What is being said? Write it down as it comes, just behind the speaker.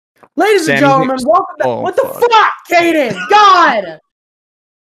Ladies and gentlemen, welcome back. What the fuck, Kaden? God!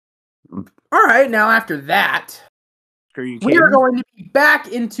 All right, now after that, we are going to be back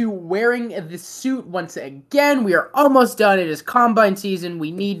into wearing the suit once again. We are almost done. It is combine season.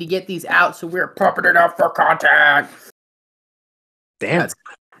 We need to get these out, so we're pumping it up for content. Damn.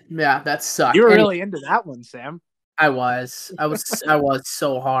 That sucked. You were really into that one, Sam. I was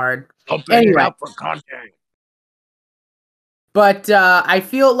so hard. Pumping it up for content. But I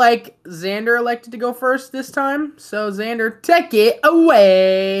feel like Zander elected to go first this time. So, Zander, take it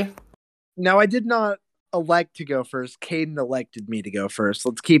away. No, I did not elect to go first. Kaden elected me to go first.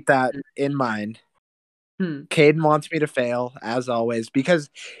 Let's keep that in mind. Kaden wants me to fail, as always, because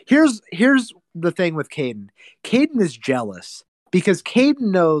here's the thing with Kaden. Kaden is jealous because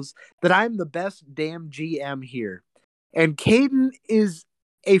Kaden knows that I'm the best damn GM here. And Kaden is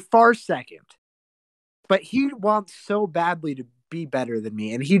a far second. But he wants so badly to be better than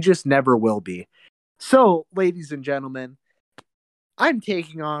me, and he just never will be. So, ladies and gentlemen, I'm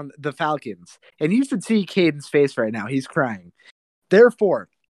taking on the Falcons. And you should see Caden's face right now. He's crying. Therefore,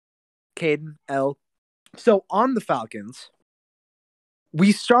 Kaden, L. So, on the Falcons,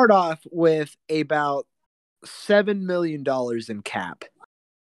 we start off with about $7 million in cap.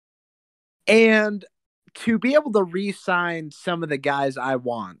 And to be able to re-sign some of the guys I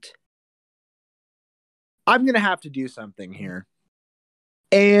want, I'm going to have to do something here.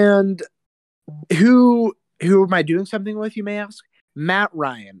 And who am I doing something with, you may ask? Matt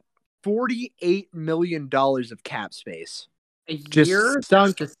Ryan. $48 million of cap space. A year?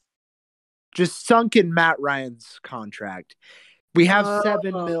 Just sunk in Matt Ryan's contract. We have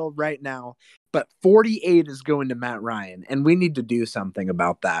 $7 million right now, but 48 is going to Matt Ryan, and we need to do something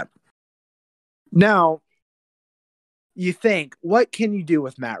about that. Now, you think, what can you do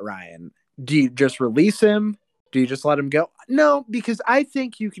with Matt Ryan? Do you just release him? Do you just let him go? No, because I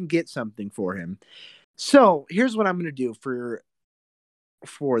think you can get something for him. So here's what I'm going to do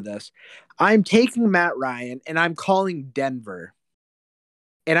for this. I'm taking Matt Ryan and I'm calling Denver.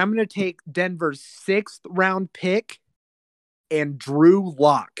 And I'm going to take Denver's 6th round pick and Drew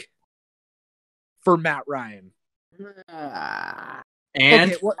Lock for Matt Ryan.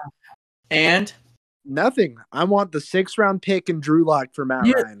 And? Nothing. I want the 6th round pick and Drew Lock for Matt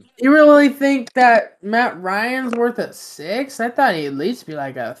Ryan. You really think that Matt Ryan's worth a 6? I thought he'd at least be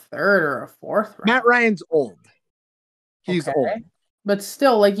like a 3rd or a 4th round. Matt Ryan's old. He's old. But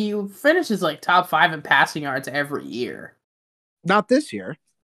still, like, he finishes like top 5 in passing yards every year. Not this year.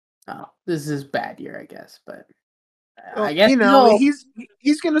 Oh, this is his bad year, I guess. But I guess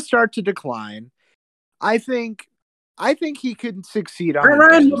he's going to start to decline. I think he could succeed on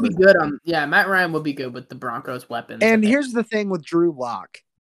Matt Ryan will be good. Matt Ryan will be good with the Broncos' weapons. And here's the thing with Drew Lock.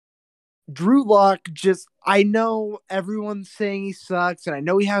 Drew Lock I know everyone's saying he sucks, and I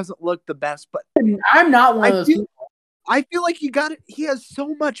know he hasn't looked the best, but I'm not one of those people. I feel like he has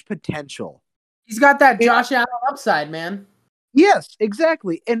so much potential. He's got that Josh Allen upside, man. Yes,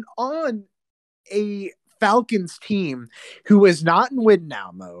 exactly. And on a Falcons team who is not in win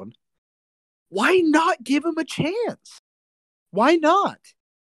now mode, why not give him a chance? Why not?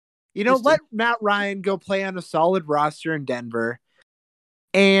 Let Matt Ryan go play on a solid roster in Denver.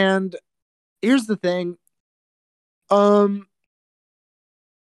 And here's the thing. Drew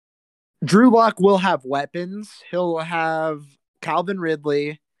Lock will have weapons. He'll have Calvin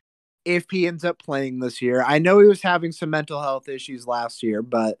Ridley if he ends up playing this year. I know he was having some mental health issues last year,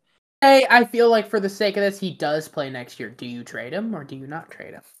 but hey, I feel like for the sake of this, he does play next year. Do you trade him or do you not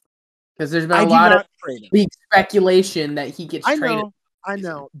trade him? Because there's been a lot of league speculation that he gets traded. I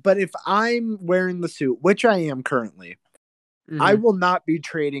know. But if I'm wearing the suit, which I am currently, I will not be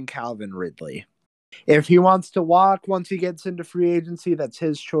trading Calvin Ridley. If he wants to walk once he gets into free agency, that's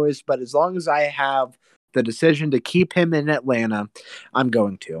his choice. But as long as I have the decision to keep him in Atlanta, I'm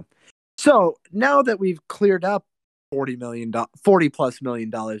going to. So now that we've cleared up $40+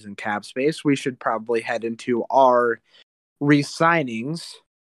 million in cap space, we should probably head into our re-signings.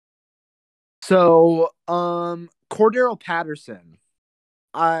 So, Cordero Patterson,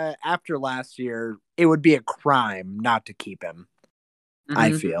 after last year, it would be a crime not to keep him,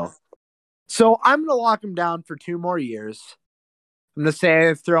 I feel. So, I'm going to lock him down for 2 more years. I'm going to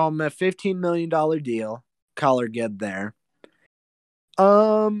say throw him a $15 million deal. Collar good there.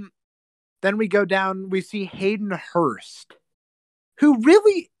 Then we go down, we see Hayden Hurst, who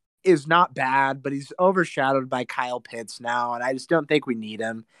really is not bad, but he's overshadowed by Kyle Pitts now, and I just don't think we need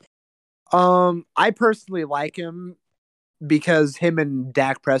him. I personally like him because him and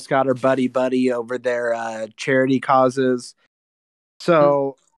Dak Prescott are buddy over their charity causes.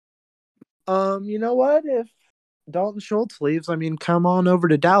 So, you know what? If Dalton Schultz leaves, come on over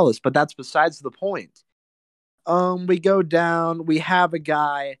to Dallas, but that's besides the point. We go down, we have a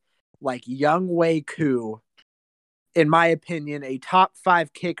guy like Younghoe Koo, in my opinion, a top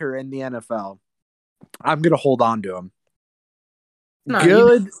 5 kicker in the NFL. I'm going to hold on to him. No,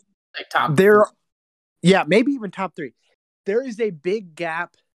 good. Like top there, 3. Yeah, maybe even top 3. There is a big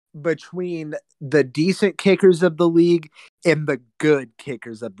gap between the decent kickers of the league and the good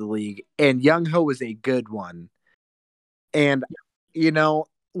kickers of the league, and Younghoe is a good one. And,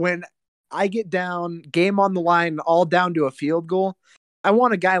 when I get down, game on the line, all down to a field goal, I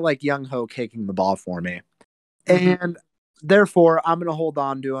want a guy like Younghoe kicking the ball for me. Mm-hmm. And therefore, I'm going to hold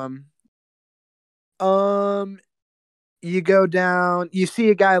on to him. You go down, you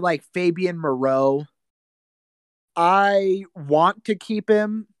see a guy like Fabian Moreau. I want to keep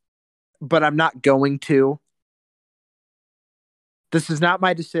him, but I'm not going to. This is not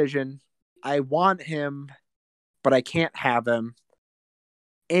my decision. I want him, but I can't have him.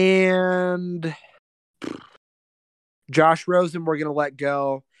 And Josh Rosen, we're going to let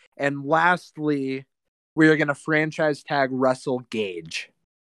go. And lastly, we are going to franchise tag Russell Gage.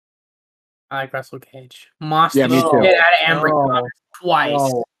 I like Russell Gage. Mossed the shit out of Ambry twice.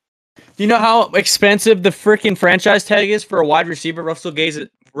 Oh. Do you know how expensive the freaking franchise tag is for a wide receiver? Russell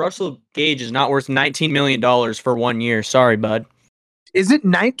Gage is not worth $19 million for 1 year. Sorry, bud. Is it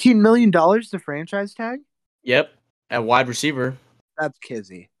 $19 million the franchise tag? Yep. At wide receiver. That's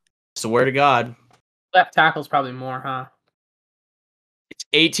kizzy. Swear to God. Left tackle's probably more, huh? It's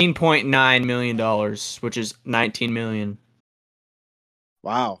 $18.9 million, which is $19 million.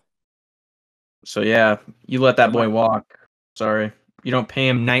 Wow. So yeah, you let that boy walk. Sorry. You don't pay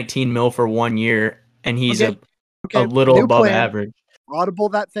him $19 million for 1 year, and he's a little new above plan. average. Audible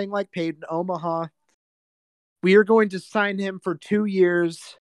that thing like paid in Omaha. We are going to sign him for 2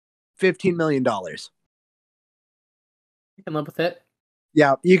 years, $15 million. You can live with it.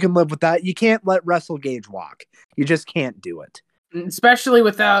 Yeah, you can live with that. You can't let Russell Gage walk. You just can't do it. Especially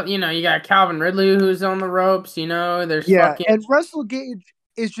without, you got Calvin Ridley who's on the ropes, there's and Russell Gage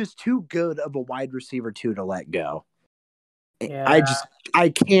is just too good of a wide receiver to let go. Yeah. I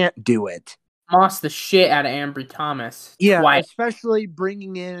can't do it. Mossed the shit out of Ambry Thomas. Yeah, twice. Especially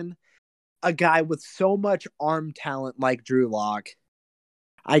bringing in a guy with so much arm talent like Drew Lock.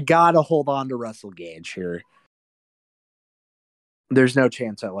 I gotta hold on to Russell Gage here. There's no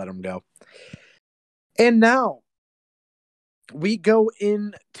chance I let him go. And now we go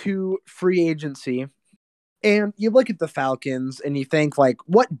into free agency, and you look at the Falcons and you think, like,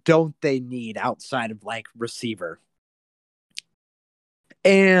 what don't they need outside of, like, receiver?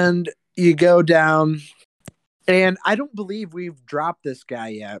 And you go down, and I don't believe we've dropped this guy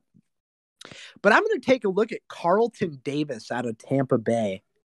yet, but I'm going to take a look at Carlton Davis out of Tampa Bay.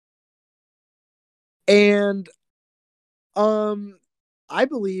 And I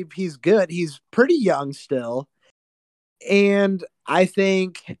believe he's good. He's pretty young still. And I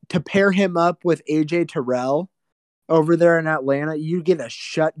think to pair him up with AJ Terrell over there in Atlanta, you get a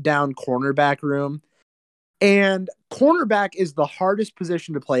shutdown cornerback room. And cornerback is the hardest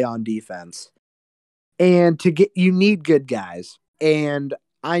position to play on defense. And you need good guys. And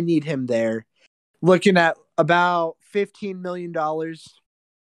I need him there. Looking at about $15 million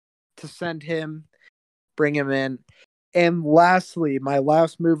to send him, bring him in. And lastly, my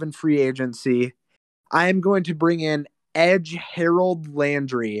last move in free agency, I am going to bring in edge Harold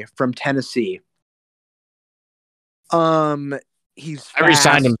Landry from Tennessee. He's fast. I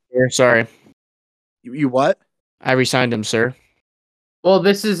re-signed him, sir. Sorry. You what? I re-signed him, sir. Well,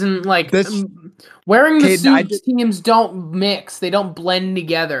 this isn't like wearing the suits. Teams don't mix; they don't blend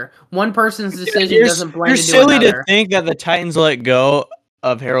together. One person's decision doesn't blend into another. You're silly to think that the Titans let go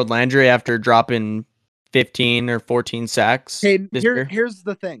of Harold Landry after dropping 15 or 14 sacks. Here's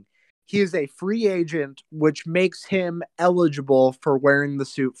the thing: he is a free agent, which makes him eligible for wearing the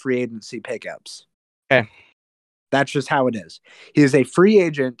suit free agency pickups. Okay, that's just how it is. He is a free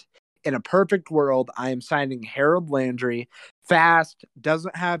agent. In a perfect world, I am signing Harold Landry. Fast,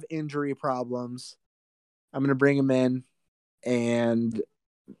 doesn't have injury problems. I'm going to bring him in, and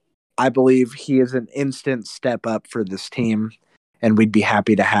I believe he is an instant step up for this team, and we'd be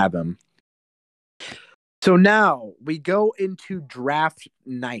happy to have him. So now we go into draft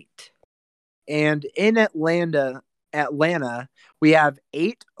night, and in Atlanta, we have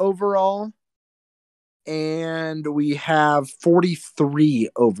 8 overall, and we have 43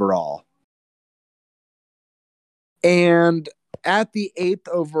 overall. And at the 8th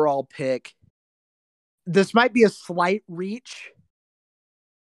overall pick, this might be a slight reach,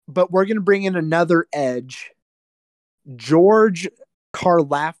 but we're going to bring in another edge, George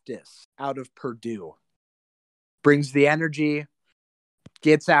Karlaftis out of Purdue. brings the energy,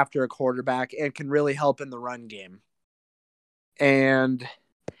 gets after a quarterback, and can really help in the run game. And,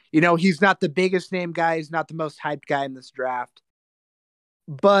 he's not the biggest name guy. He's not the most hyped guy in this draft.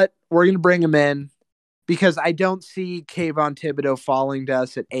 But we're going to bring him in because I don't see Kayvon Thibodeau falling to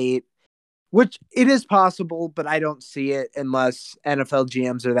us at 8, which it is possible, but I don't see it unless NFL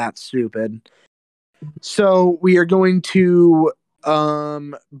GMs are that stupid. So we are going to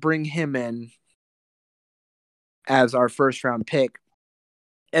bring him in as our first round pick.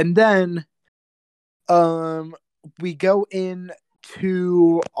 And then we go in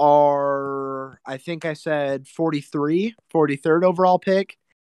to our, I think I said 43rd overall pick.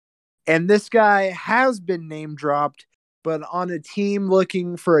 And this guy has been name dropped, but on a team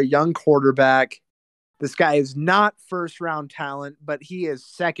looking for a young quarterback. This guy is not first round talent, but he is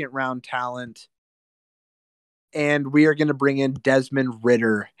second round talent. And we are going to bring in Desmond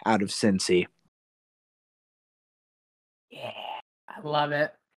Ridder out of Cincy. Yeah, I love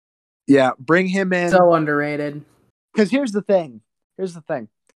it. Yeah, bring him in. So underrated. Because here's the thing. We're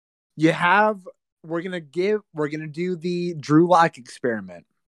going to do the Drew Lock experiment.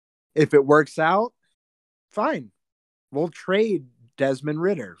 If it works out, fine. We'll trade Desmond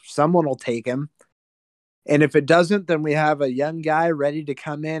Ridder. Someone will take him. And if it doesn't, then we have a young guy ready to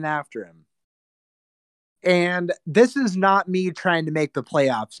come in after him. And this is not me trying to make the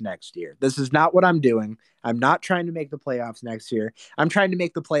playoffs next year. This is not what I'm doing. I'm not trying to make the playoffs next year. I'm trying to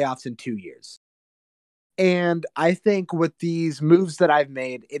make the playoffs in 2 years. And I think with these moves that I've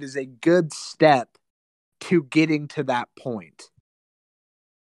made, it is a good step to getting to that point.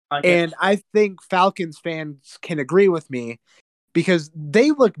 And I think Falcons fans can agree with me because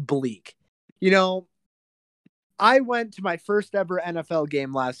they look bleak. I went to my first ever NFL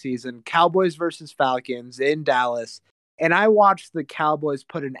game last season, Cowboys versus Falcons in Dallas, and I watched the Cowboys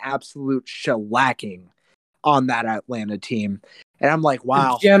put an absolute shellacking on that Atlanta team. And I'm like,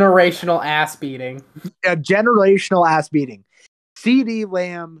 wow. A generational ass beating. A generational ass beating. CeeDee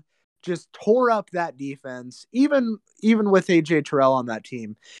Lamb just tore up that defense, even with AJ Terrell on that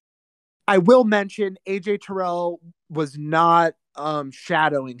team. I will mention AJ Terrell was not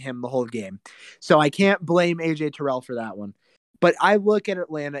shadowing him the whole game. So I can't blame AJ Terrell for that one. But I look at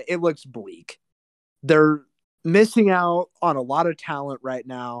Atlanta, it looks bleak. They're missing out on a lot of talent right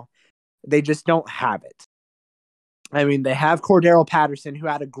now. They just don't have it. I mean, they have Cordero Patterson, who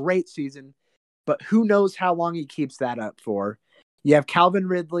had a great season, but who knows how long he keeps that up for. You have Calvin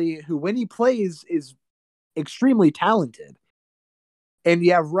Ridley, who when he plays is extremely talented. And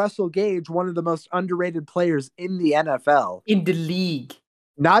you have Russell Gage, one of the most underrated players in the NFL. In the league.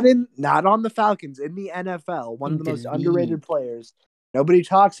 Not on the Falcons, in the NFL. One of the most underrated players. Nobody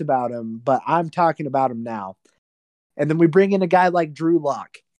talks about him, but I'm talking about him now. And then we bring in a guy like Drew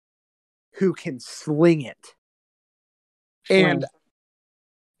Lock, who can sling it. And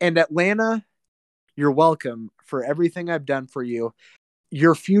Atlanta, you're welcome for everything I've done for you.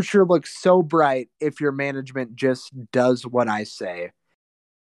 Your future looks so bright if your management just does what I say.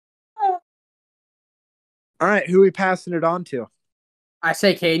 All right, who are we passing it on to? I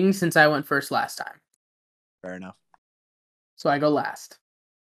say Kaden since I went first last time. Fair enough. So I go last.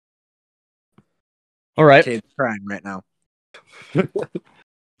 All right. Kaden's crying right now.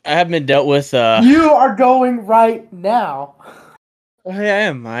 I haven't been dealt with. You are going right now. I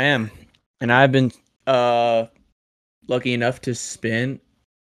am. And I've been lucky enough to spin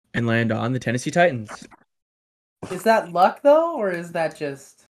and land on the Tennessee Titans. Is that luck, though, or is that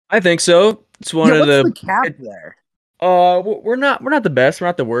just... I think so. It's one of the cap there. We're not the best. We're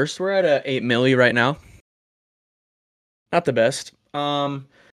not the worst. We're at a $8 million right now. Not the best. And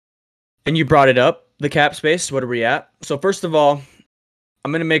you brought it up, the cap space. What are we at? So first of all,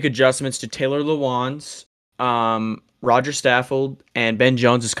 I'm gonna make adjustments to Taylor Lewan's, Roger Stafford, and Ben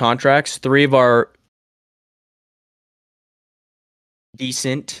Jones's contracts. 3 of our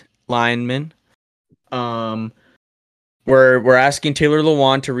decent linemen. We're asking Taylor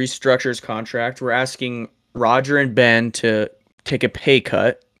Lewan to restructure his contract. We're asking Roger and Ben to take a pay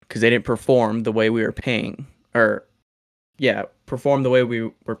cut because they didn't perform the way we were paying, perform the way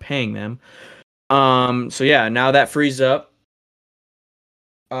we were paying them. So yeah, now that frees up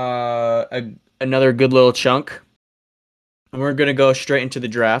another good little chunk, and we're gonna go straight into the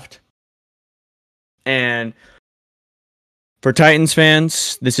draft. And for Titans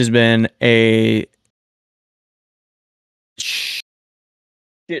fans, this has been a shit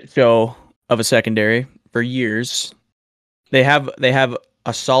show of a secondary for years. They have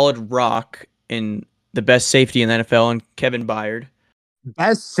a solid rock in the best safety in the NFL, and Kevin Byard.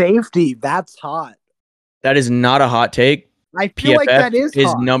 Best safety, that's hot. That is not a hot take. I feel like that is his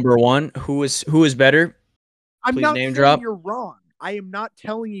hot. number one. Who is better? I'm please not name saying drop. you're wrong. I am not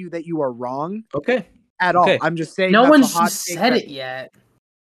telling you that you are wrong. Okay. At all. I'm just saying no that's one's a hot just take said it yet.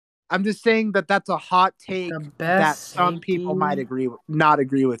 I'm just saying that that's a hot take that some people might not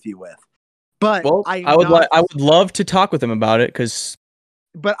agree with you with. But I would love to talk with him about it because.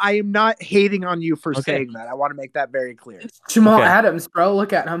 But I am not hating on you for saying that. I want to make that very clear. It's Jamal Adams, bro.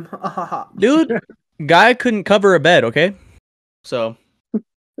 Look at him. Dude, guy couldn't cover a bed, okay? So,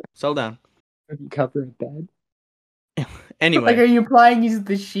 settle down. Couldn't cover a bed? Anyway. Like, are you implying he's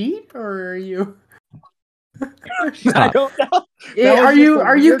the sheep, or are you... I don't know. Are you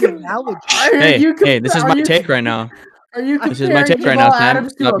Hey, this is my take right now. Are you this is my take Jamal right now, Sam.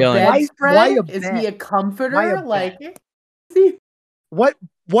 Adams to a bedspread? Why a bed? Is he a comforter?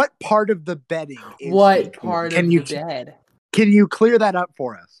 What part of the bedding is what part of the bed? Can you clear that up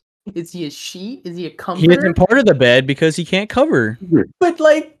for us? Is he a sheet? Is he a comforter? He isn't part of the bed because he can't cover. But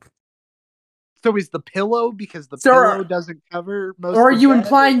like, so he's the pillow because the pillow doesn't cover most. Or are you bed?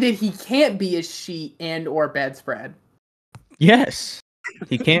 implying that he can't be a sheet and or bedspread? Yes,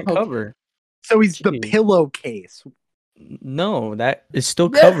 he can't cover. So he's the pillowcase. No, that is still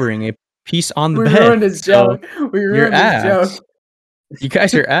covering a piece on the bed. We ruined his joke. We ruined his joke. You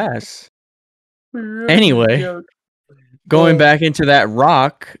guys are ass. Anyway, going back into that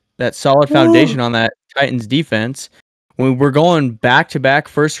rock, that solid foundation on that Titans defense, when we're going back-to-back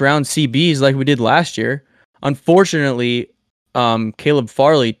first-round CBs like we did last year, unfortunately, Caleb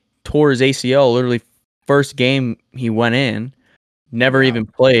Farley tore his ACL literally first game he went in, never even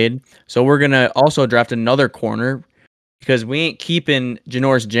played. So we're going to also draft another corner because we ain't keeping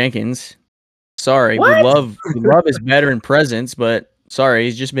Janoris Jenkins. Sorry, we love his veteran presence, but sorry,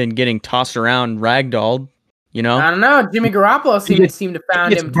 he's just been getting tossed around, ragdolled. You know, I don't know. Jimmy Garoppolo seemed to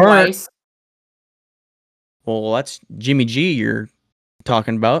found him twice. Well, that's Jimmy G you're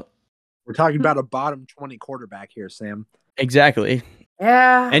talking about. We're talking about a bottom 20 quarterback here, Sam. Exactly.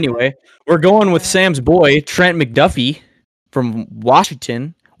 Yeah. Anyway, we're going with Sam's boy, Trent McDuffie from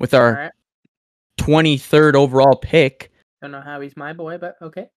Washington with our 23rd overall pick. Don't know how he's my boy, but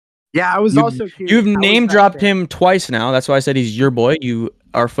okay. Yeah, I was also curious. You've name dropped him twice now. That's why I said he's your boy. You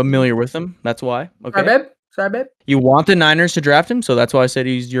are familiar with him. That's why. Okay. Sorry, babe. You want the Niners to draft him, so that's why I said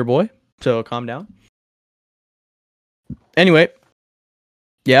he's your boy. So calm down. Anyway,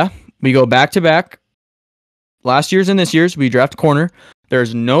 yeah, we go back to back. Last year's and this year's, we draft corner.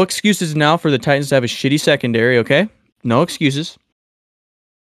 There's no excuses now for the Titans to have a shitty secondary, okay? No excuses.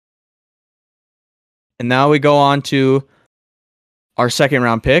 And now we go on to our second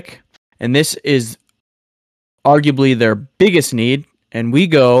round pick. And this is arguably their biggest need. And we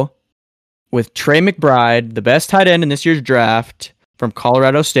go with Trey McBride, the best tight end in this year's draft from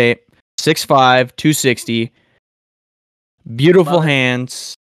Colorado State, 6'5", 260. Beautiful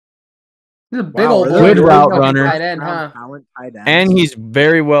hands. He's a big old good route runner. Tight end, huh? And he's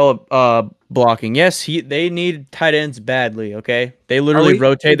very well blocking. Yes, they need tight ends badly, okay? They literally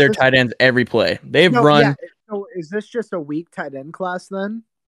rotate their tight ends every play. They've run... Yeah. So is this just a weak tight end class then?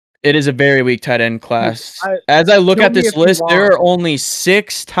 It is a very weak tight end class. As I look at this list, there are only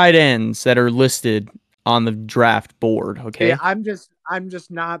 6 tight ends that are listed on the draft board, okay? Yeah, I'm just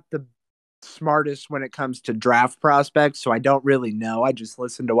not the smartest when it comes to draft prospects, so I don't really know. I just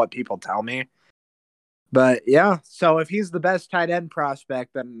listen to what people tell me. But yeah, so if he's the best tight end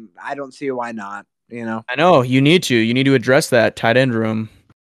prospect, then I don't see why not, you know? I know, you need to address that tight end room.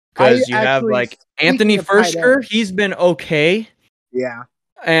 Because you have like Anthony Firster, he's been okay. Yeah.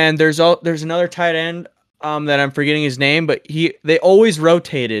 And there's another tight end that I'm forgetting his name, but they always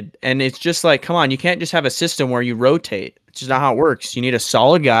rotated, and it's just like, come on, you can't just have a system where you rotate. It's just not how it works. You need a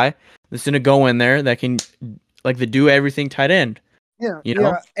solid guy that's gonna go in there that can like the do everything tight end. Yeah, you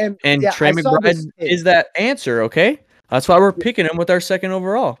know, and Trey McBride is that answer. Okay, that's why we're picking him with our second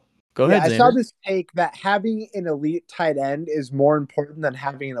overall. Go ahead, Zander. I saw this take that having an elite tight end is more important than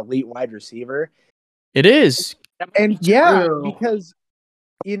having an elite wide receiver. It is, and because.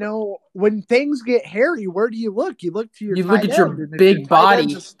 You know, when things get hairy, where do you look? You look to your big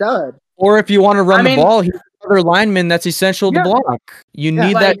body. Stud. Or if you want to run the ball, he's another lineman that's essential to block. You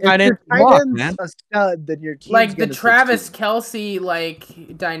need that tight end to block, man. A stud, then your team's like the Travis Kelce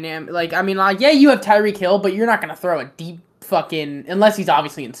dynamic. You have Tyreek Hill, but you're not gonna throw a deep fucking unless he's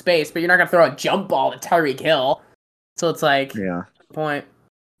obviously in space. But you're not gonna throw a jump ball to Tyreek Hill. So it's like, point.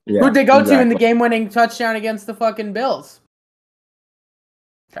 Yeah, who'd they go to in the game-winning touchdown against the fucking Bills?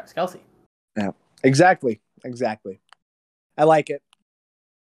 Travis Kelce. Yeah, exactly. I like it.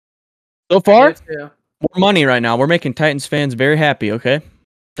 So far, more money right now. We're making Titans fans very happy, okay?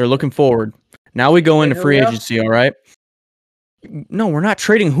 They're looking forward. Now we go into free agency, all right? No, we're not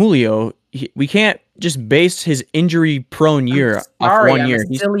trading Julio. we can't just base his injury-prone year off 1 year.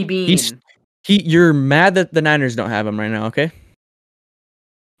 I'm a silly bean. You're mad that the Niners don't have him right now, okay?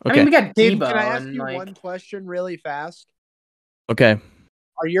 I mean, we got Debo. Can I ask you one question really fast? Okay.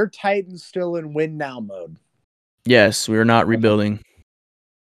 Are your Titans still in win now mode? Yes, we are not rebuilding.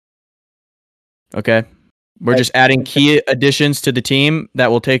 Okay. We're just adding key additions to the team that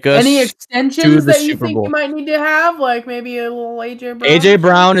will take us. Any extensions that you think you might need to have, like maybe a little AJ Brown? AJ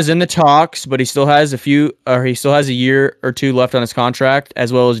Brown is in the talks, but he still has a year or two left on his contract,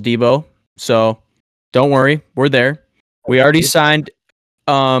 as well as Debo. So don't worry, we're there. We already signed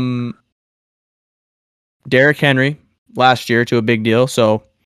Derrick Henry last year to a big deal. So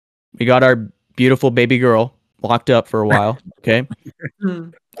we got our beautiful baby girl locked up for a while. Okay.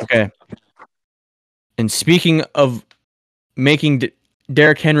 Okay. And speaking of making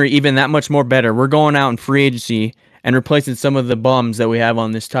Derrick Henry even that much more better, we're going out in free agency and replacing some of the bums that we have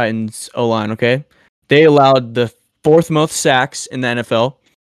on this Titans O-line, okay? They allowed the 4th most sacks in the NFL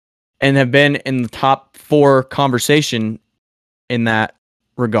and have been in the top 4 conversation in that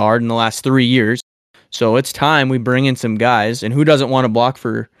regard in the last 3 years. So it's time we bring in some guys. And who doesn't want to block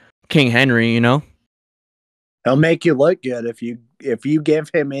for King Henry, you know? He'll make you look good if you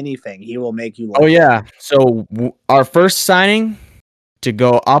give him anything. He will make you look. Oh yeah. So our first signing to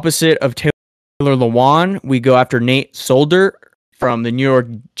go opposite of Taylor Lewan, we go after Nate Solder from the New York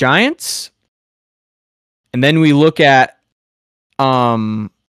Giants, and then we look at a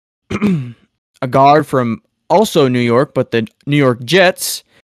guard from also New York, but the New York Jets,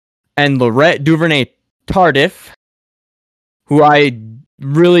 and Laurent Duvernay-Tardif, who I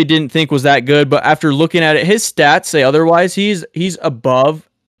really didn't think was that good, but after looking at it, his stats say otherwise. He's above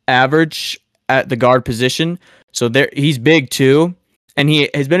average at the guard position. So he's big too, and he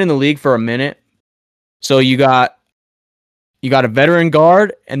has been in the league for a minute. So you got a veteran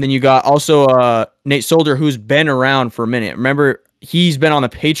guard, and then you got also Nate Solder, who's been around for a minute. Remember, he's been on the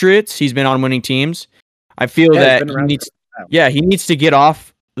Patriots. He's been on winning teams. I feel that he needs to get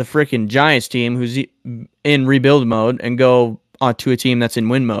off the freaking Giants team, who's in rebuild mode, and go onto a team that's in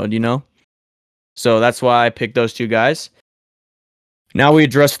win mode, you know? So that's why I picked those 2 guys. Now we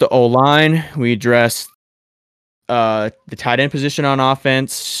address the O-line. We address the tight end position on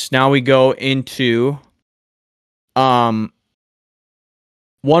offense. Now we go into one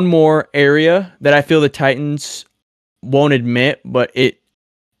more area that I feel the Titans won't admit, but it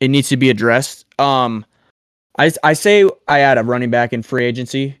needs to be addressed. I say I add a running back in free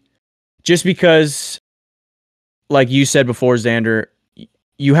agency just because, like you said before, Zander,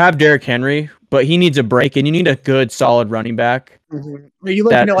 you have Derrick Henry, but he needs a break, and you need a good, solid running back. Mm-hmm. Are you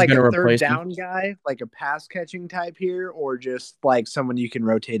looking at like a third down guy, like a pass catching type here, or just like someone you can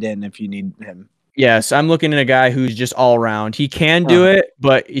rotate in if you need him? Yes, I'm looking at a guy who's just all around. He can do it,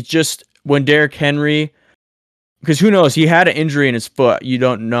 but it's just when Derrick Henry, because who knows, he had an injury in his foot. You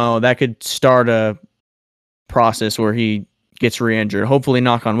don't know. That could start a process where he gets re-injured. Hopefully,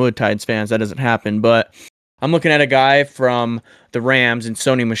 knock on wood, Titans fans, that doesn't happen. But I'm looking at a guy from the Rams and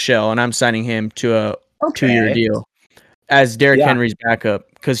Sony Michel, and I'm signing him to a 2-year deal as Derrick Henry's backup,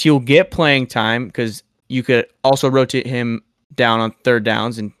 because he'll get playing time, because you could also rotate him down on third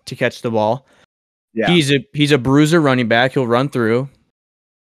downs and to catch the ball. Yeah. He's a bruiser running back. He'll run through.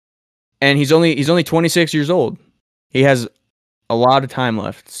 And he's only 26 years old. He has a lot of time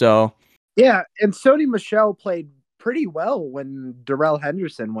left. So yeah, and Sony Michel played pretty well when Darrell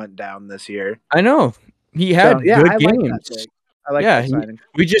Henderson went down this year. I know. He had good games. I like that signing.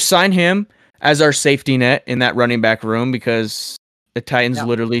 We just signed him as our safety net in that running back room because the Titans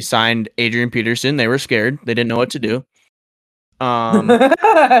literally signed Adrian Peterson. They were scared. They didn't know what to do.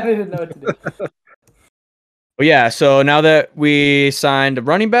 I didn't know what to do. But yeah, so now that we signed a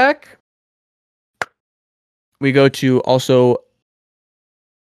running back, we go to also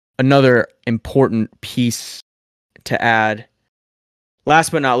another important piece to add.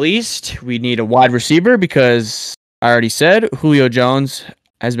 Last but not least, we need a wide receiver because I already said Julio Jones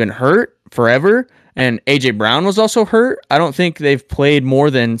has been hurt forever, and AJ Brown was also hurt. I don't think they've played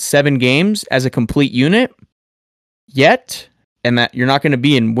more than 7 games as a complete unit yet, and that you're not going to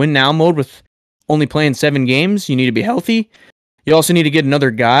be in win now mode with only playing 7 games. You need to be healthy. You also need to get another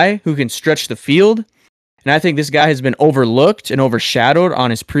guy who can stretch the field, and I think this guy has been overlooked and overshadowed on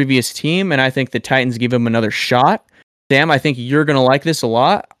his previous team, and I think the Titans give him another shot. Sam, I think you're going to like this a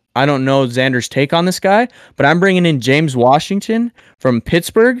lot. I don't know Xander's take on this guy, but I'm bringing in James Washington from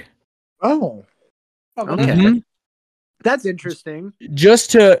Pittsburgh. Oh, okay. Mm-hmm. That's interesting.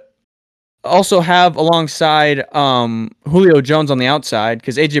 Just to also have alongside Julio Jones on the outside,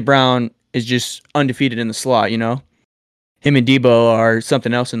 because AJ Brown is just undefeated in the slot, you know? him and Debo are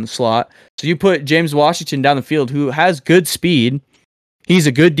something else in the slot. So you put James Washington down the field, who has good speed. He's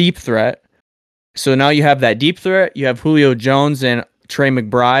a good deep threat. So now you have that deep threat. You have Julio Jones and Trey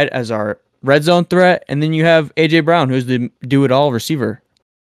McBride as our red zone threat. And then you have A.J. Brown, who's the do-it-all receiver.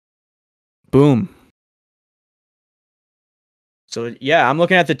 Boom. So, yeah, I'm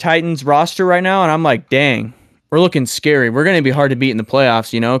looking at the Titans roster right now, and I'm like, dang, we're looking scary. We're going to be hard to beat in the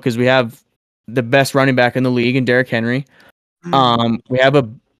playoffs, because we have the best running back in the league in Derrick Henry. We have a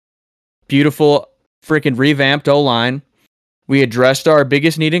beautiful freaking revamped O-line. We addressed our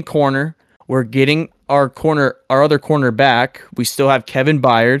biggest need in corner. We're getting our other corner back. We still have Kevin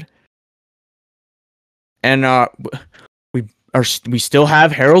Byard. And we still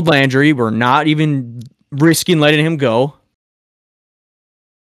have Harold Landry. We're not even risking letting him go.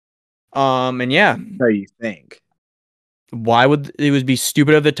 And yeah. So you think? Why would it be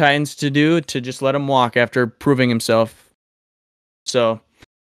stupid of the Titans to just let him walk after proving himself? So,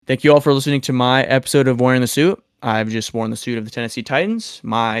 thank you all for listening to my episode of Wearing the Suit. I've just worn the suit of the Tennessee Titans.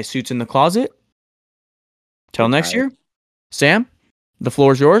 My suit's in the closet. Till next year. Sam, the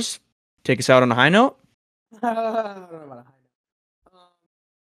floor is yours. Take us out on a high note. All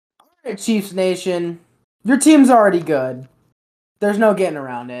right, Chiefs Nation. Your team's already good. There's no getting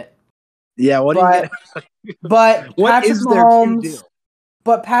around it. Yeah, what Patrick is there to do?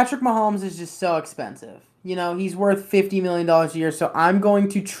 But Patrick Mahomes is just so expensive. He's worth $50 million a year, so I'm going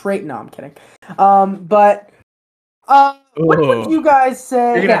to trade. No, I'm kidding. What would you guys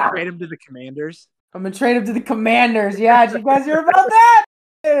say? You're gonna trade him to the Commanders? I'm gonna trade him to the Commanders. Yeah, did you guys hear about that?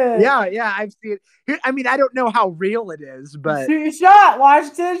 Yeah, I've seen it. I mean, I don't know how real it is, but shoot your shot,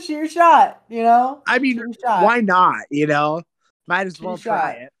 Washington. Shoot your shot. I mean, why not? Might as well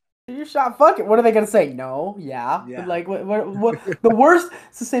try it. Shoot your shot. Fuck it. What are they gonna say? No. Yeah. But like, what? The worst.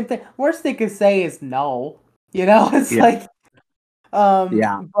 It's the same thing. Worst they could say is no. It's like,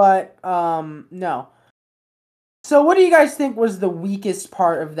 yeah. But no. So, what do you guys think was the weakest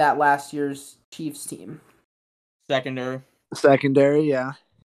part of that last year's Chiefs team? Secondary, yeah.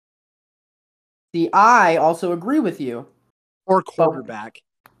 See, I also agree with you. Or quarterback.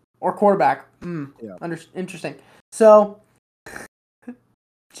 Yeah. Interesting. So,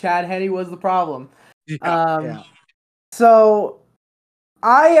 Chad Henne was the problem. Yeah. So,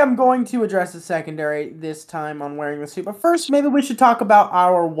 I am going to address the secondary this time on Wearing the Suit. But first, maybe we should talk about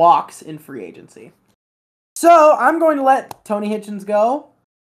our walks in free agency. So, I'm going to let Tony Hitchens go.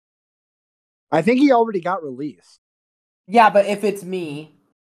 I think he already got released. Yeah, but if it's me,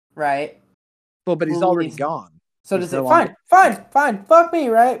 right? Well, but he's already gone. So does it? Fine. Fuck me,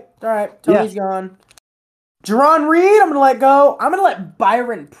 right? All right, Tony's gone. Jerron Reed, I'm going to let go. I'm going to let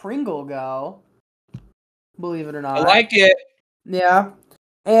Byron Pringle go. Believe it or not. I like it. Yeah.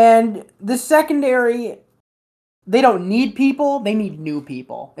 And the secondary, they don't need people. They need new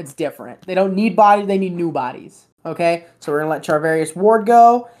people. It's different. They don't need bodies. They need new bodies. Okay? So we're going to let Charvarius Ward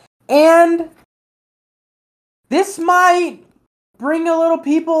go. And this might bring a little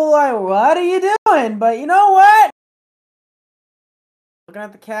people like, what are you doing? But you know what? Looking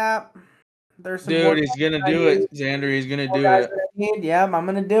at the cap. There's some Dude, he's going to do it. Xander, he's going to do it. Yeah, I'm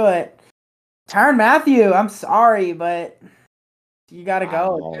going to do it. Tyrann Mathieu, I'm sorry, but you got to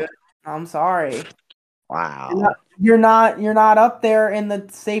go. Dude. I'm sorry. Wow. You're not up there in the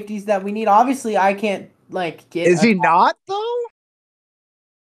safeties that we need. Obviously, I can't get. Is he not though?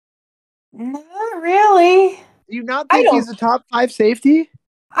 Not really. Do you not think he's a top 5 safety?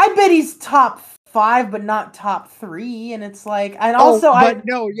 I bet he's top 5, but not top 3. And it's like, and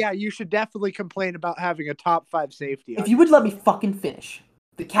you should definitely complain about having a top 5 safety. If you would let me fucking finish.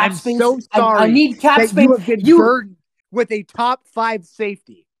 The cap space. I'm so sorry. I need cap space. You have been burdened with a top 5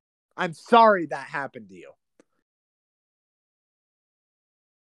 safety. I'm sorry that happened to you.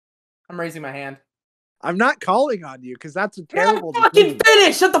 I'm raising my hand. I'm not calling on you because that's a terrible fucking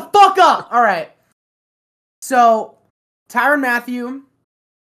finish. Shut the fuck up. All right. So, Tyrann Mathieu,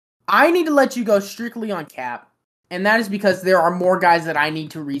 I need to let you go strictly on cap. And that is because there are more guys that I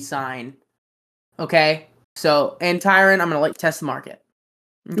need to re-sign. Okay? So, and Tyrann, I'm going to test the market.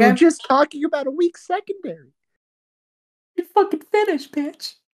 Okay? You're just talking about a weak secondary. You fucking finish,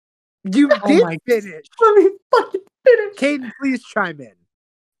 bitch. You did finish. Let me fucking finish. Kaden, please chime in.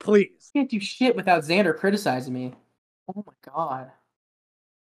 Please. I can't do shit without Zander criticizing me. Oh my god.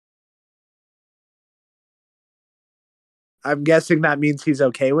 I'm guessing that means he's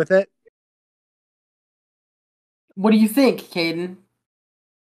okay with it. What do you think, Kaden?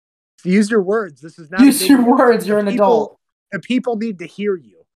 Use your words. This is not. Use your words. You're an adult. The people need to hear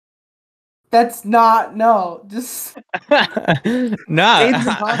you. That's not. No. Just.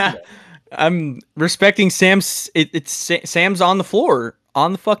 No. I'm respecting Sam's. Sam's on the floor,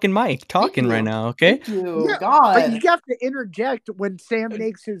 on the fucking mic, talking right now. Okay. Thank you. Yeah, God. but you have to interject when Sam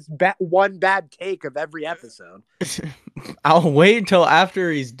makes his one bad take of every episode. I'll wait until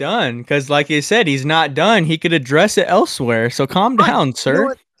after he's done, because like you said, he's not done. He could address it elsewhere. So calm down, sir. You know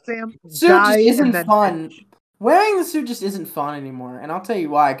what, Sam? Suit just isn't fun. Wearing the suit just isn't fun anymore, and I'll tell you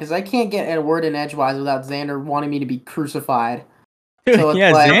why. Because I can't get a word in edgewise without Zander wanting me to be crucified. So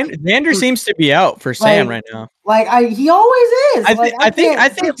yeah, like, Zander seems to be out for Sam right now. He always is. I think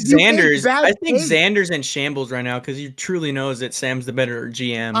Zander's in shambles right now because he truly knows that Sam's the better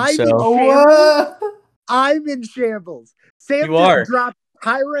GM. I'm in shambles. Sam just dropped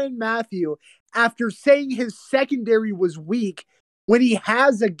Tyrann Mathieu after saying his secondary was weak when he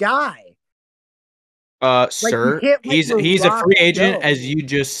has a guy. Sir, he's a free agent, as you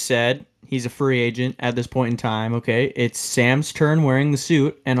just said. He's a free agent at this point in time, okay? It's Sam's turn wearing the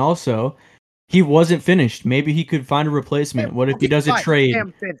suit, and also, he wasn't finished. Maybe he could find a replacement. What if he does a trade?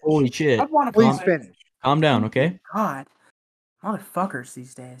 Holy shit. Please finish. Calm down, okay? God. Motherfuckers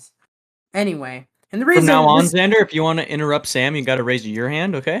these days. Anyway, and the reason... From now on, Zander, if you want to interrupt Sam, you got to raise your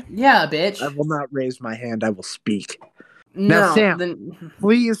hand, okay? Yeah, bitch. I will not raise my hand. I will speak. No, now, Sam,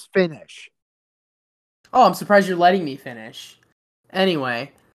 please finish. Oh, I'm surprised you're letting me finish.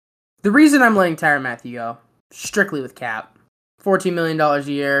 Anyway... The reason I'm letting Tyrann Mathieu go, strictly with cap, $14 million a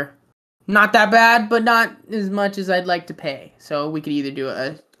year, not that bad, but not as much as I'd like to pay. So we could either do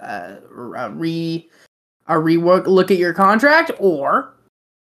a rework, look at your contract, or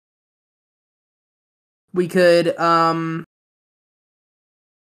we could not.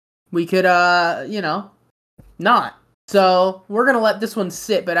 So we're gonna let this one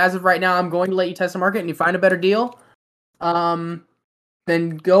sit. But as of right now, I'm going to let you test the market, and you find a better deal.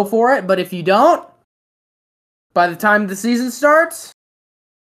 Then go for it. But if you don't, by the time the season starts,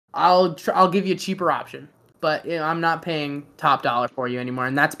 I'll give you a cheaper option. But I'm not paying top dollar for you anymore,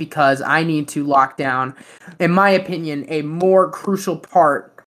 and that's because I need to lock down, in my opinion, a more crucial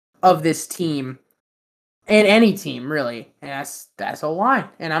part of this team, and any team really, and that's O-line.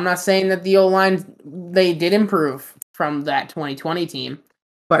 And I'm not saying that the O-line, they did improve from that 2020 team,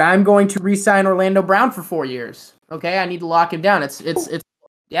 but I'm going to re-sign Orlando Brown for 4 years. Okay, I need to lock him down. It's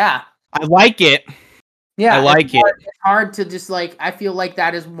yeah. I like it. Yeah, I like it. It's hard to just I feel like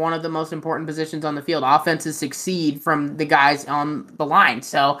that is one of the most important positions on the field. Offenses succeed from the guys on the line.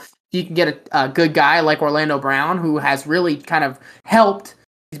 So if you can get a good guy like Orlando Brown, who has really kind of helped,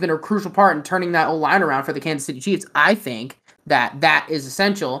 he's been a crucial part in turning that O-line around for the Kansas City Chiefs. I think that is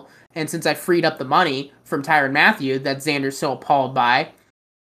essential. And since I freed up the money from Tyrann Mathieu that Zander's so appalled by,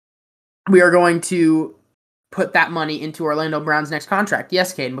 we are going to put that money into Orlando Brown's next contract.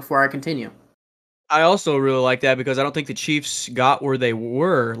 Yes, Kaden, before I continue. I also really like that because I don't think the Chiefs got where they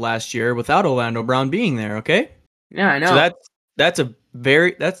were last year without Orlando Brown being there, okay? Yeah, I know. So that's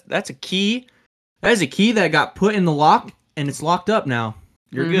a key. That is a key that got put in the lock, and it's locked up now.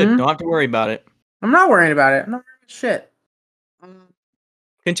 You're good. Don't have to worry about it. I'm not worrying about it. I'm not worrying about shit.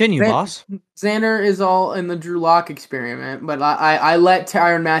 Continue, boss. Zander is all in the Drew Lock experiment, but I let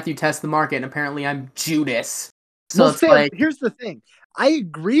Tyrann Mathieu test the market, and apparently I'm Judas. So well, Sam, here's the thing. I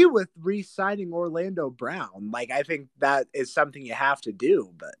agree with re-signing Orlando Brown. I think that is something you have to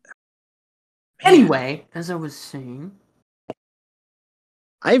do, but... Anyway, as I was saying...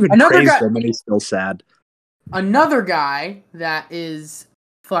 I even praised him, and he's still sad. Another guy that is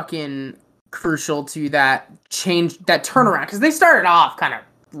fucking crucial to that turnaround, because they started off kind of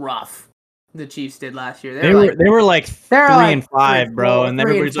rough. The Chiefs did last year. They were like 3-5, bro, and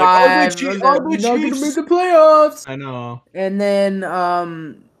everybody's like, "Oh, the Chiefs are gonna make the playoffs." I know. And then,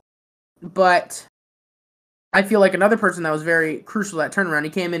 but I feel like another person that was very crucial to that turnaround, he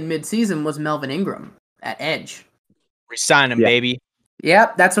came in mid-season, was Melvin Ingram at edge. Resign him, baby.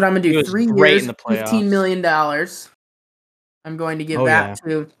 Yep, that's what I'm gonna do. 3 years, $15 million. I'm going to give that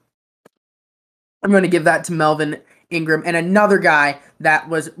to Melvin Ingram, and another guy that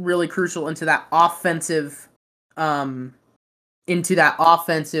was really crucial into that offensive move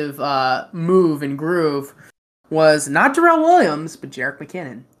and groove was not Darrell Williams, but Jerick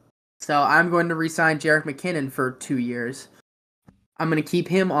McKinnon. So I'm going to re-sign Jerick McKinnon for 2 years. I'm going to keep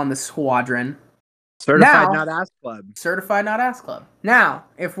him on the squadron. Certified not ass club. Certified not ass club. Now,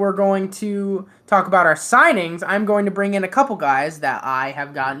 if we're going to talk about our signings, I'm going to bring in a couple guys that I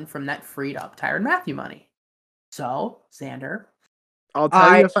have gotten from that freed up Tyrann Mathieu money. So, Zander, I'll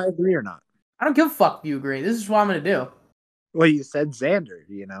tell you if I agree or not. I don't give a fuck if you agree. This is what I'm going to do. Well, you said Zander,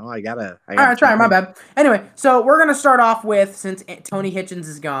 I gotta all right, sorry, my bad. Anyway, so we're going to start off with, since Tony Hitchens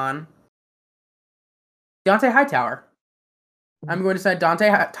is gone, Dont'a Hightower. I'm going to sign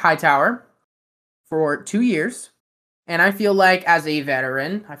Dont'a Hightower. for 2 years. And I feel like as a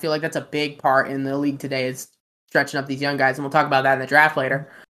veteran, I feel like that's a big part in the league today is stretching up these young guys. And we'll talk about that in the draft later.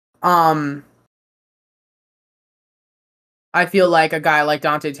 I feel like a guy like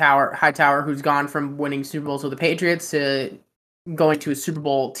Dante Hightower, who's gone from winning Super Bowls with the Patriots to going to a Super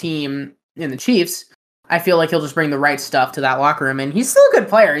Bowl team in the Chiefs, I feel like he'll just bring the right stuff to that locker room. And he's still a good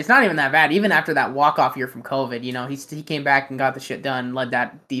player. He's not even that bad. Even after that walk-off year from COVID, he came back and got the shit done and led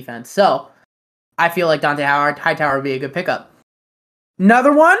that defense. So I feel like Dante Hightower would be a good pickup.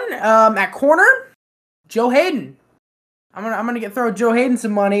 Another one at corner, Joe Hayden. I'm gonna throw Joe Hayden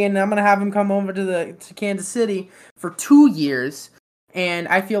some money, and I'm gonna have him come over to Kansas City for 2 years. And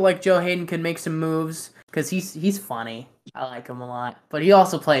I feel like Joe Hayden could make some moves because he's funny. I like him a lot, but he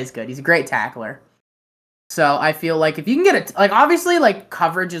also plays good. He's a great tackler. So I feel like if you can get it, like obviously like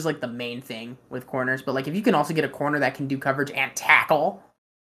coverage is like the main thing with corners, but like if you can also get a corner that can do coverage and tackle,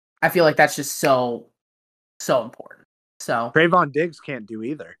 I feel like that's just so important. So Trayvon Diggs can't do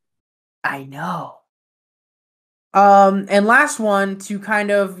either. I know. And last one to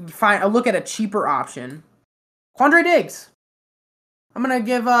kind of look at a cheaper option, Quandre Diggs. I'm gonna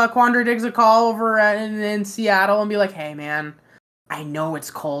give Quandre Diggs a call over in Seattle and be like, "Hey, man, I know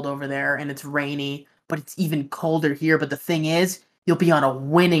it's cold over there and it's rainy, but it's even colder here. But the thing is, you'll be on a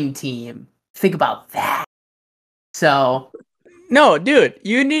winning team. Think about that." So, no, dude,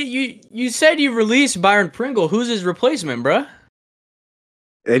 you said you released Byron Pringle. Who's his replacement, bruh?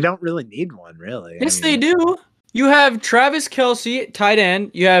 They don't really need one, really. Yes, they do. You have Travis Kelce, tight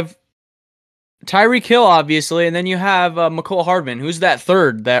end. You have Tyreek Hill, obviously, and then you have McCole Hardman. Who's that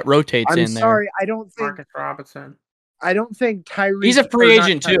third that rotates in there? I'm sorry, I don't think Marcus Robinson. I don't think Tyreek. He's a free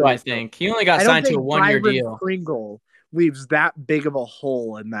agent too. I think he only got signed to a 1-year deal. Pringle leaves that big of a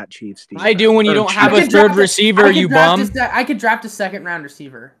hole in that Chiefs defense. I do when you don't have a third receiver, you bum. I could draft a second-round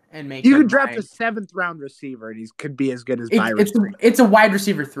receiver and make. You could draft a 7th-round receiver, and he could be as good as Byron. It's a wide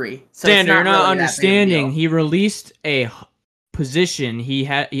receiver 3. So Zander, you're not understanding. He released a position.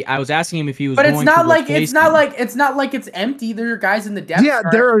 I was asking him if he was. But it's not like it's empty. There are guys in the depth. Yeah,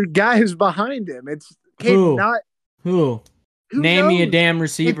 there are guys behind him. It's who? Who Name knows? Me a damn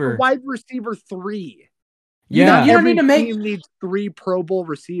receiver. It's wide receiver 3. Yeah, you don't need to make. Team needs 3 Pro Bowl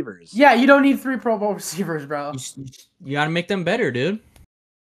receivers. Yeah, you don't need 3 Pro Bowl receivers, bro. You got to make them better, dude.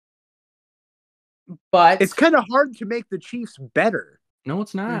 But it's kind of hard to make the Chiefs better. No,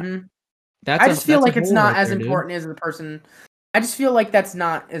 it's not. Mm-hmm. I just feel like it's not as important as the person. I just feel like that's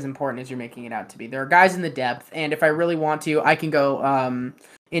not as important as you're making it out to be. There are guys in the depth, and if I really want to, I can go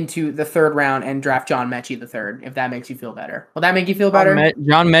into the 3rd round and draft John Mechie the 3rd, if that makes you feel better. Will that make you feel better?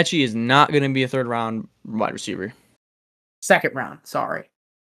 John Mechie is not going to be a 3rd round wide receiver. 2nd round, sorry.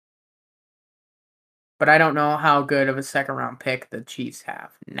 But I don't know how good of a 2nd round pick the Chiefs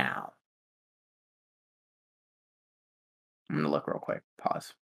have now. I'm going to look real quick.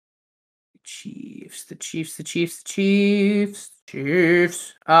 Pause. The Chiefs.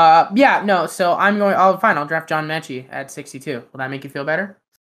 Yeah, no, so I'll draft John Mechie at 62. Will that make you feel better?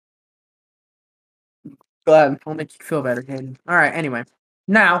 Go ahead. I'll make you feel better, Kaden. All right, anyway.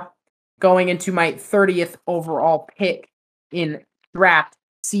 Now, going into my 30th overall pick in draft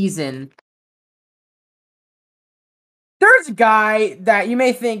season. There's a guy that you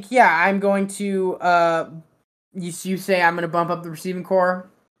may think, yeah, I'm going to, you say I'm going to bump up the receiving core.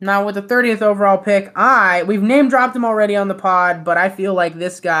 Now, with the 30th overall pick, we've name-dropped him already on the pod, but I feel like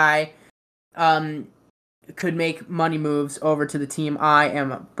this guy could make money moves over to the team I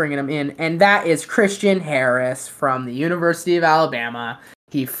am bringing him in, and that is Christian Harris from the University of Alabama.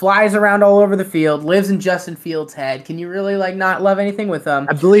 He flies around all over the field, lives in Justin Fields' head. Can you really not love anything with him?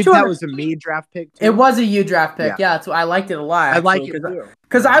 I believe that was a me draft pick, too. It was a you draft pick, yeah. That's why I liked it a lot. I like it, too.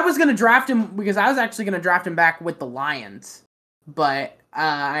 Because I was going to draft him, because I was actually going to draft him back with the Lions. But,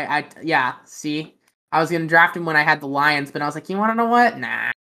 I was going to draft him when I had the Lions, but I was like, you want to know what?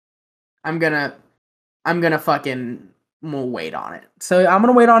 Nah. I'm gonna fucking wait on it. So I'm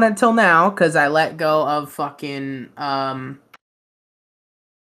gonna wait on it until now, because I let go of fucking, Tony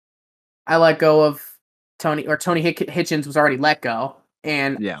Hitchens was already let go.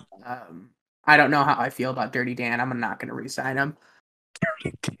 And, yeah. I don't know how I feel about Dirty Dan. I'm not gonna re-sign him.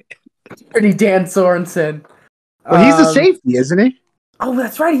 Dirty Dan Sorensen. Well, he's a safety, isn't he? Oh,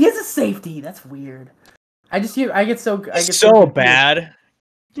 that's right. He is a safety. That's weird. He's so bad.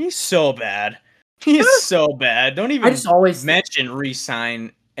 He's so bad. Don't even mention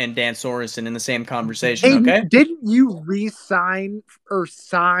re-sign and Dan Sorensen in the same conversation, okay? Didn't you re-sign or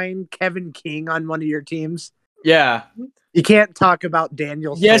sign Kevin King on one of your teams? Yeah. You can't talk about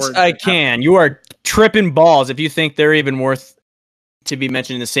Daniel Sorensen. Yes, I can. You are tripping balls if you think they're even worth to be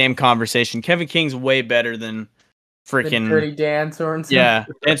mentioned in the same conversation. Kevin King's way better than freaking Dirty Dan Sorensen. Yeah,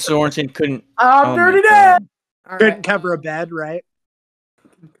 Dan Sorensen couldn't. I'm Dirty Dan. Couldn't cover a bed, right?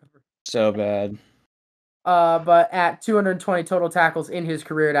 So bad. But at 220 total tackles in his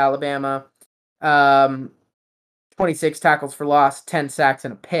career at Alabama, 26 tackles for loss, 10 sacks,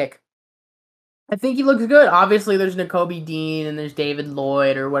 and a pick. I think he looks good. Obviously, there's Nakobe Dean and there's David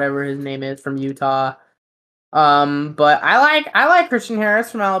Lloyd or whatever his name is from Utah. But I like Christian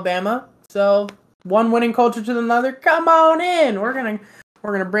Harris from Alabama. So one winning culture to another. Come on in. We're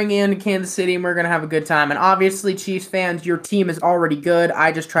gonna bring you into Kansas City and we're gonna have a good time. And obviously, Chiefs fans, your team is already good.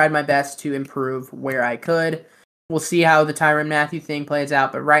 I just tried my best to improve where I could. We'll see how the Tyrann Mathieu thing plays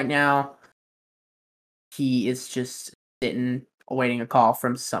out. But right now, he is just sitting awaiting a call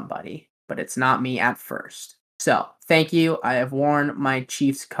from somebody. But it's not me at first. So, thank you. I have worn my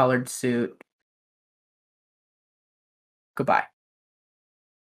Chiefs colored suit. Goodbye.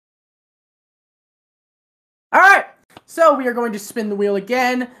 All right. So, we are going to spin the wheel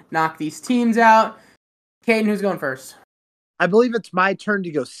again, knock these teams out. Kaden, who's going first? I believe it's my turn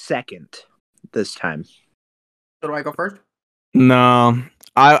to go second this time. So, do I go first? No,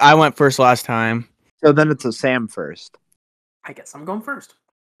 I went first last time. So then it's a Sam first. I guess I'm going first.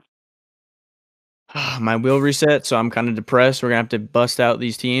 My wheel reset, so I'm kind of depressed. We're going to have to bust out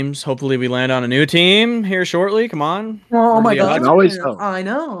these teams. Hopefully we land on a new team here shortly. Come on. Oh my God. Always hope. I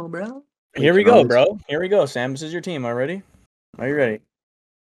know, bro. Here we go, bro. Here we go, Sam. This is your team. Are you ready?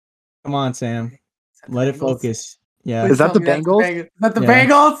 Come on, Sam. Let it focus. Yeah. Is that the Bengals? Is that the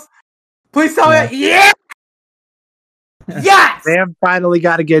Bengals? Please tell me. Yeah! Yes! Sam finally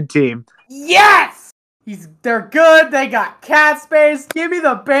got a good team. Yes! They're good. They got cap space. Give me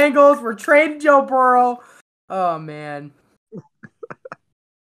the Bengals. We're trading Joe Burrow. Oh, man.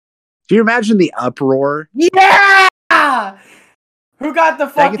 Do you imagine the uproar? Yeah! Who got the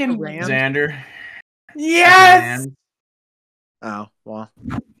fucking Zander? Yes! Oh, well,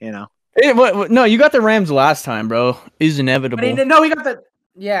 you know. No, you got the Rams last time, bro. It's inevitable. No, we got the...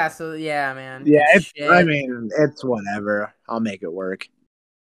 Yeah, so, yeah, man. Yeah, it's whatever. I'll make it work.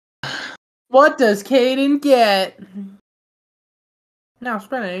 What does Kaden get? Now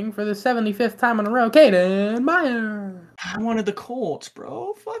spinning for the 75th time in a row, Kaden Meyer. I wanted the Colts,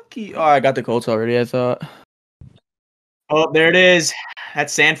 bro. Fuck you. Oh, I got the Colts already, I thought. Oh, there it is.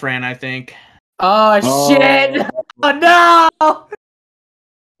 That's San Fran, I think. Oh, shit. Oh, no.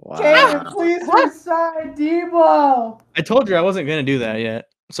 Wow. Kaden, please resign Debo. I told you I wasn't going to do that yet.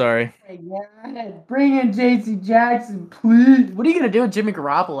 Sorry. Yeah, bring in J.C. Jackson, please. What are you going to do with Jimmy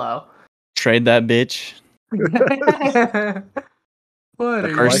Garoppolo? Trade that bitch. What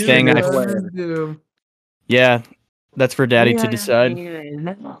the first thing I do? Yeah, that's for Daddy to decide.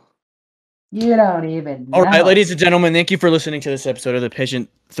 You don't even know. All right, ladies and gentlemen, thank you for listening to this episode of the Pigeon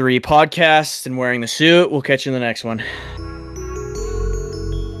 3 podcast and wearing the suit. We'll catch you in the next one.